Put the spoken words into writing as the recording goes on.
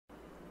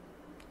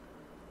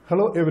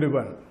Hello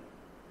everyone.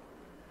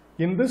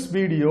 In this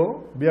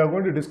video, we are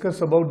going to discuss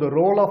about the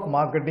role of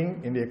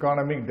marketing in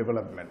economic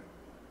development.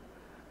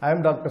 I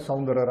am Dr.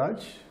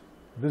 Soundararaj.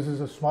 This is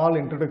a small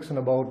introduction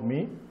about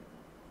me.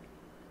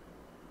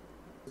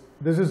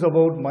 This is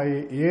about my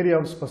area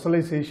of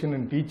specialization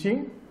in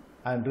teaching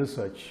and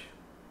research.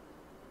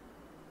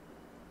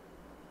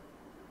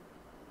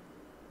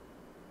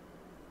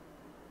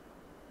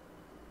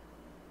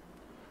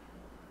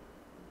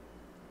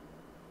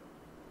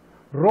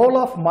 Role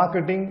of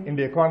marketing in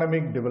the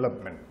economic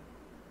development.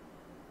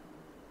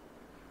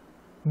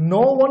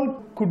 No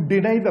one could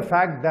deny the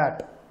fact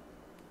that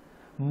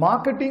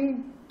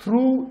marketing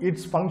through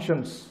its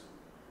functions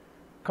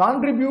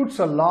contributes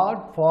a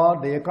lot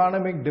for the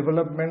economic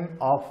development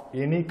of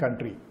any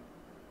country.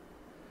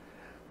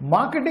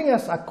 Marketing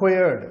has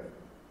acquired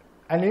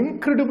an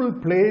incredible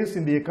place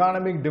in the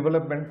economic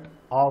development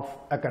of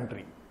a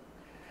country.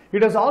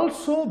 It has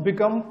also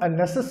become a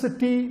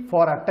necessity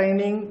for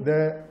attaining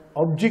the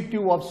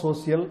objective of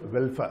social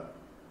welfare.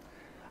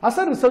 As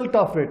a result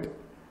of it,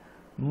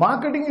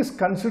 marketing is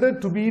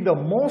considered to be the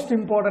most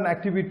important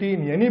activity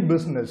in any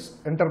business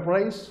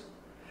enterprise,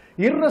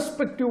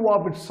 irrespective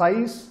of its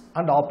size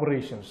and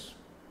operations.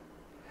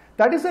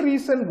 That is the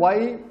reason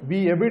why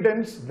we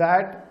evidence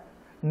that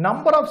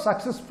number of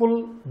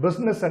successful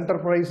business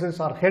enterprises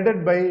are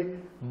headed by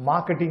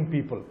marketing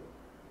people.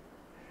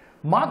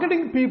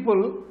 Marketing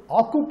people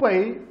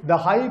occupy the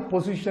high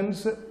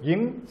positions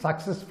in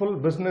successful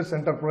business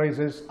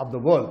enterprises of the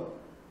world.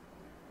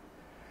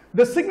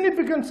 The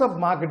significance of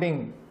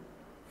marketing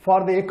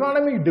for the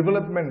economic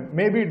development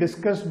may be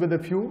discussed with a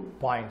few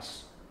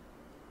points.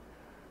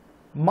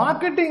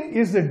 Marketing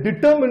is a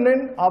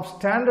determinant of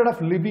standard of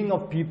living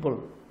of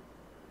people.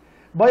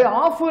 By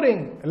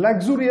offering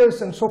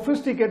luxurious and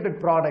sophisticated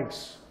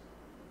products,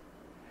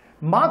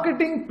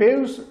 marketing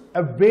paves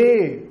a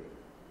way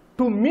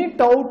to meet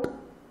out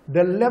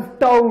the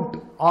left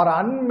out or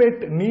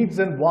unmet needs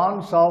and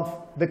wants of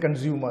the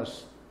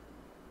consumers.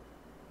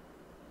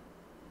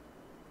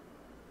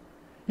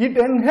 It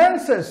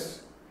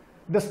enhances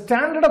the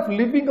standard of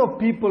living of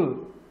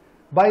people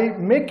by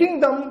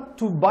making them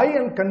to buy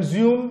and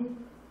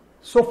consume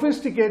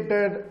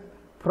sophisticated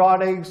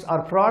products or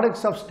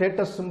products of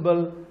status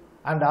symbol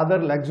and other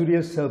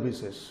luxurious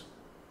services.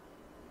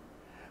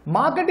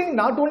 Marketing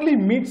not only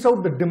meets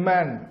out the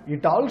demand,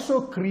 it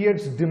also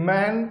creates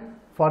demand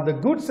for the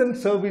goods and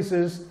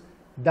services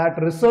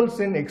that results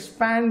in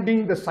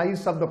expanding the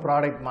size of the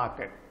product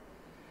market.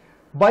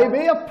 By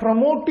way of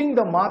promoting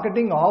the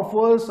marketing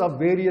offers of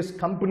various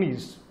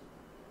companies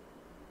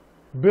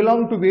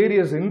belong to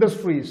various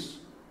industries,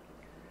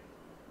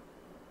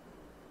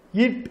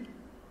 it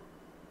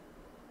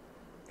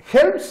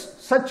helps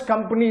such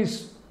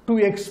companies to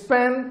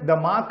expand the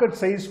market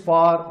size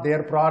for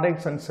their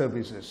products and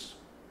services.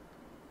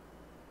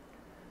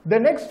 The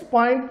next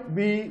point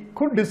we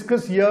could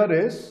discuss here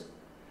is,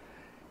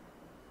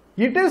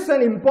 it is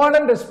an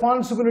important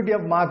responsibility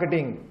of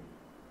marketing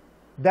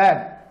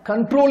that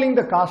controlling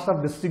the cost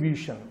of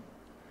distribution.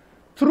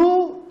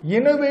 Through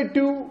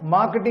innovative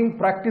marketing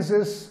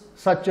practices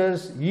such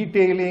as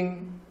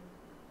e-tailing,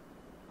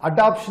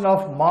 adoption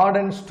of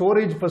modern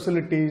storage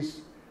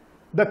facilities,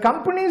 the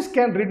companies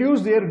can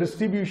reduce their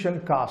distribution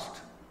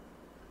cost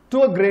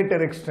to a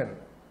greater extent.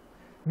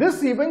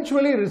 This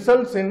eventually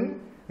results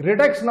in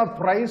reduction of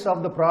price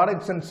of the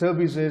products and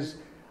services,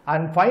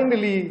 and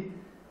finally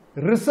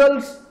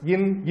results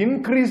in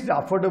increased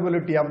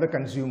affordability of the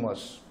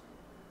consumers.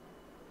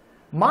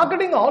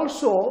 Marketing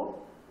also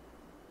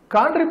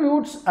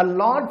contributes a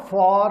lot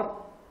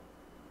for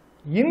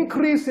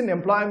increase in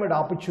employment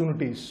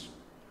opportunities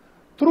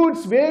through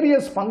its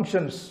various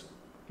functions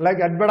like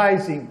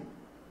advertising,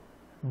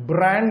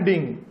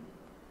 branding,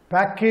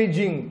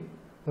 packaging,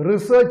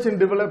 research and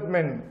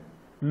development,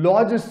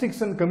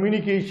 logistics and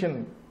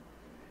communication.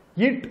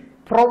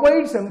 It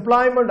provides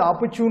employment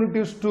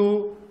opportunities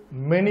to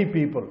many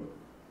people.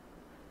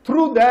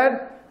 Through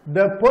that,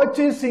 the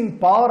purchasing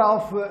power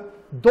of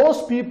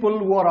those people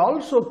who are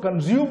also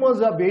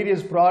consumers of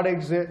various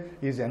products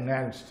is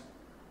enhanced.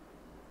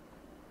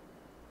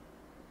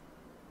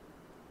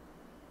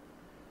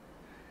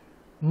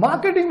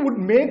 Marketing would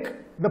make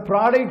the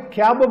product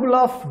capable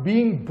of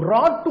being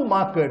brought to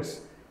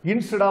markets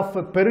instead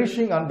of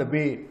perishing on the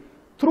way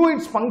through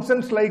its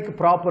functions like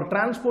proper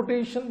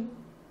transportation,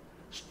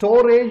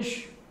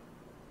 storage,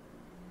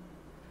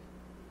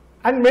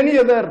 and many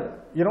other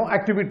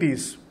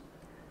activities.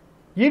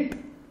 It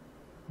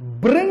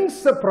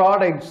brings the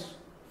products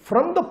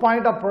from the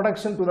point of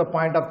production to the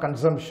point of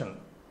consumption.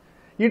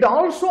 It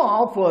also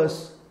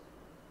offers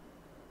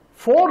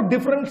 4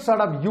 different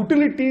sort of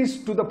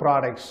utilities to the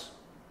products,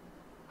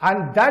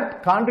 and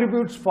that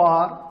contributes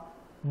for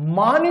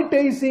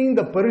monetizing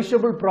the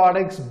perishable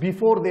products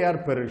before they are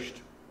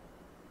perished.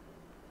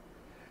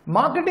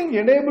 Marketing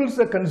enables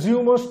the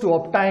consumers to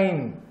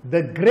obtain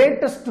the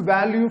greatest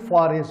value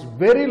for his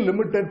very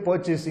limited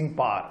purchasing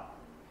power.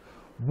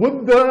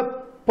 With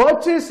the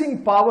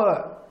purchasing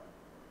power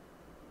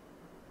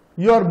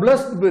you are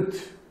blessed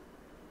with,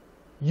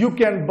 you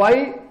can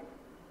buy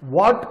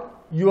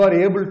what you are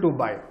able to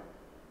buy.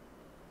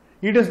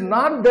 It is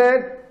not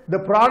that the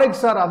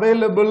products are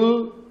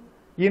available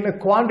in a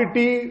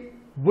quantity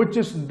which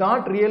is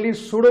not really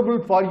suitable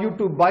for you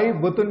to buy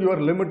within your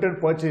limited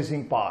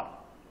purchasing power.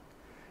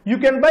 You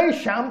can buy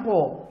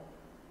shampoo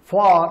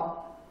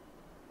for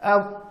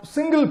a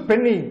single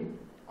penny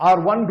or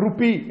 1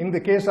 rupee in the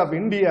case of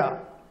India.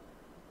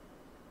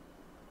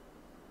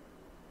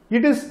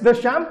 The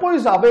shampoo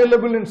is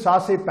available in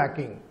sachet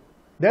packing.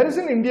 There is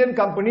an Indian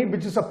company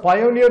which is a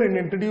pioneer in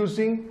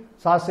introducing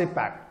sachet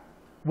pack,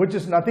 which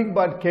is nothing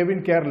but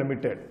Kevin Care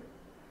Limited.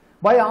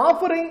 By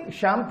offering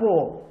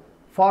shampoo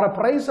for a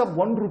price of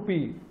 1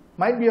 rupee,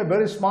 might be a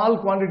very small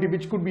quantity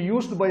which could be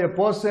used by a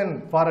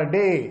person for a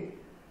day,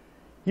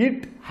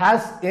 it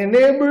has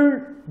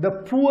enabled the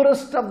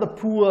poorest of the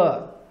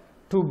poor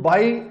to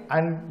buy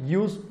and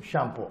use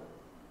shampoo.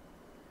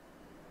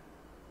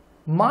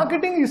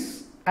 Marketing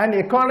is an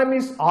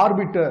economist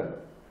arbiter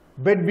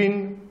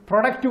between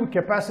productive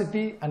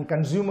capacity and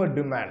consumer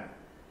demand.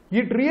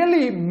 It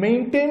really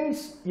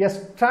maintains a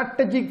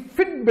strategic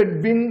fit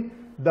between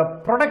the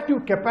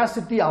productive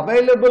capacity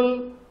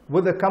available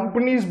with the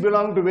companies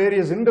belong to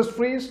various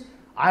industries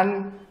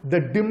and the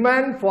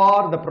demand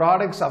for the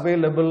products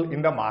available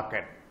in the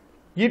market.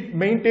 It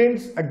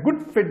maintains a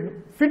good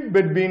fit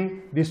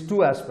between these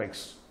two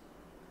aspects.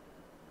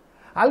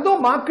 Although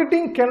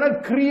marketing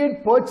cannot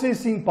create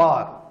purchasing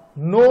power,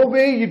 no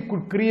way it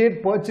could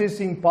create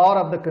purchasing power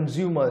of the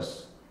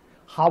consumers.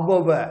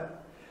 However,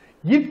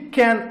 it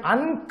can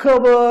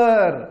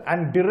uncover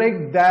and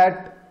direct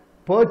that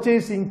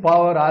purchasing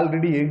power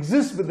already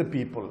exists with the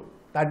people.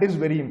 That is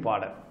very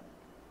important.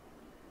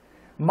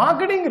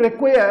 Marketing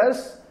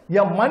requires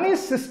a money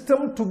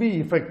system to be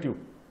effective.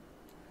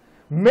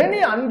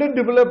 Many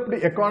underdeveloped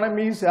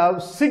economies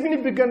have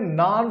significant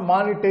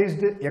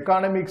non-monetized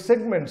economic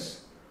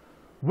segments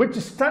which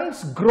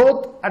stunts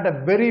growth at a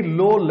very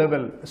low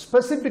level.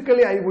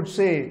 Specifically, I would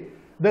say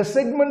the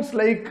segments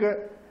like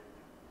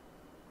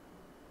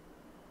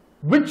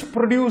which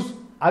produce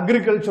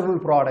agricultural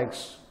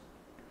products.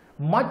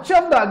 Much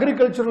of the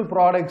agricultural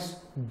products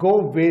go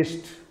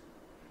waste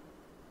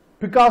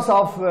because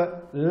of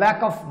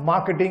lack of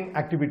marketing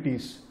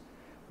activities.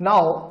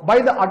 Now, by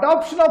the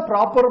adoption of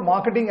proper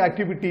marketing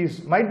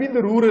activities, might be in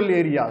the rural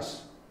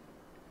areas,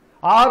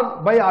 or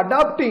by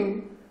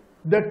adopting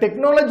the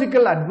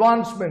technological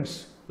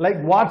advancements like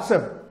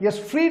WhatsApp, a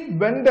street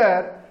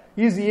vendor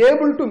is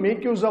able to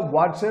make use of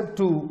WhatsApp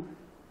to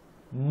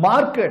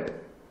market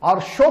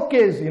or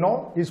showcase,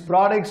 his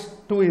products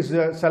to his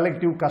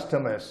selective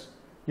customers.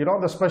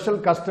 The special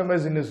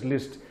customers in his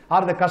list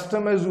are the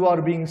customers who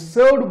are being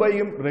served by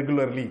him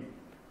regularly.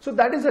 So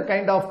that is a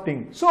kind of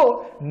thing.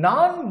 So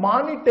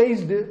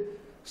non-monetized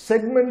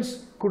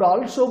segments could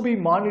also be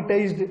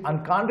monetized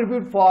and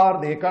contribute for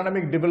the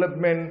economic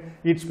development.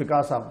 It's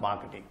because of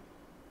marketing.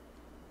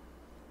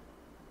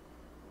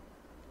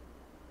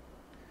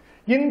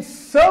 In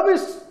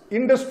service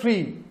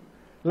industry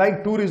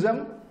like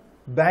tourism,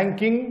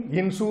 banking,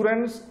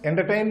 insurance,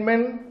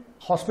 entertainment,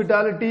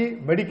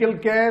 hospitality, medical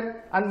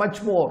care and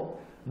much more,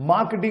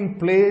 marketing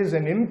plays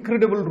an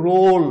incredible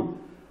role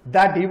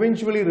that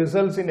eventually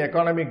results in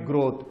economic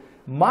growth.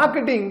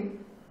 Marketing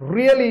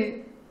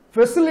really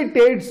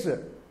facilitates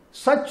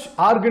such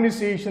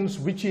organizations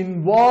which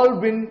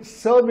involve in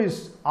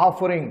service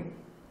offering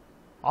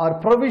or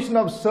provision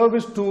of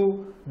service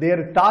to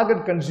their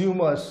target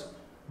consumers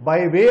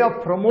by way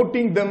of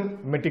promoting them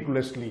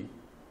meticulously.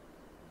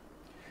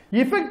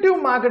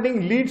 Effective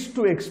marketing leads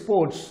to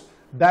exports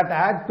that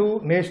add to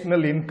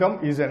national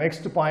income is the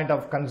next point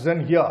of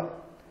concern here.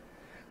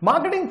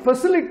 Marketing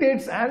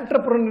facilitates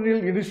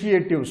entrepreneurial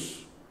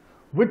initiatives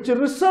which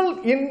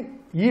result in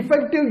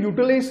effective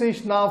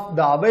utilization of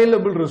the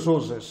available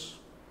resources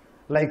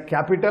like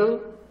capital,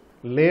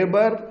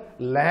 labor,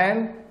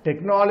 land,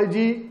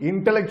 technology,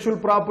 intellectual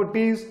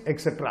properties,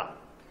 etc.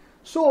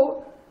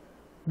 So,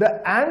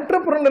 the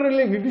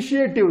entrepreneurial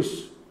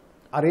initiatives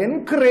are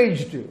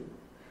encouraged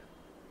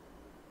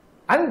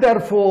and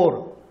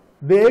therefore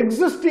the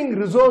existing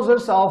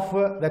resources of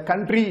the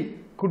country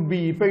could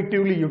be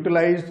effectively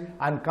utilized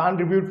and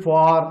contribute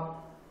for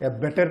a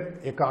better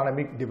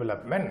economic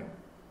development.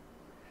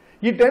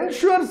 It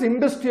ensures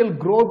industrial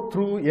growth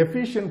through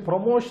efficient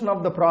promotion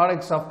of the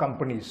products of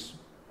companies.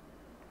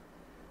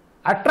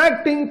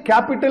 Attracting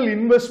capital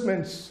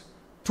investments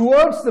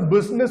towards the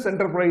business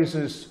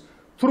enterprises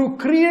through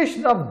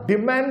creation of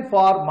demand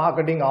for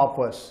marketing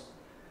offers.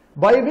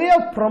 By way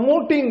of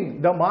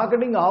promoting the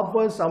marketing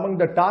offers among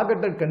the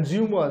targeted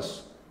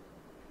consumers,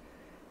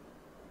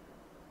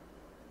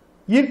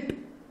 it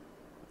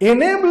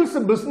enables the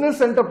business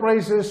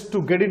enterprises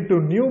to get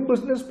into new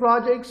business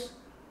projects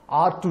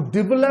or to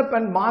develop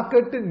and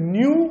market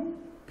new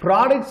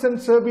products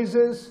and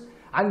services,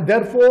 and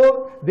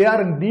therefore they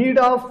are in need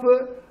of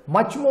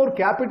much more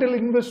capital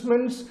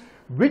investments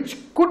which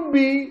could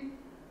be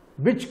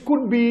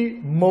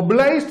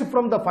mobilized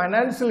from the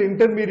financial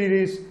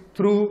intermediaries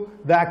through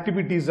the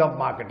activities of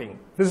marketing.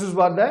 This is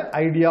what the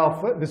idea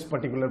of this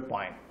particular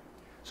point.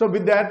 So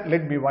with that,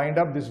 let me wind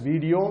up this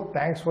video.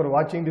 Thanks for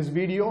watching this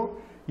video.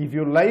 If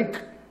you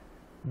like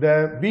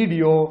the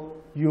video,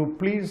 you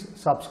please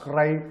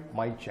subscribe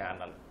my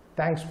channel.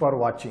 Thanks for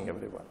watching,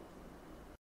 everyone.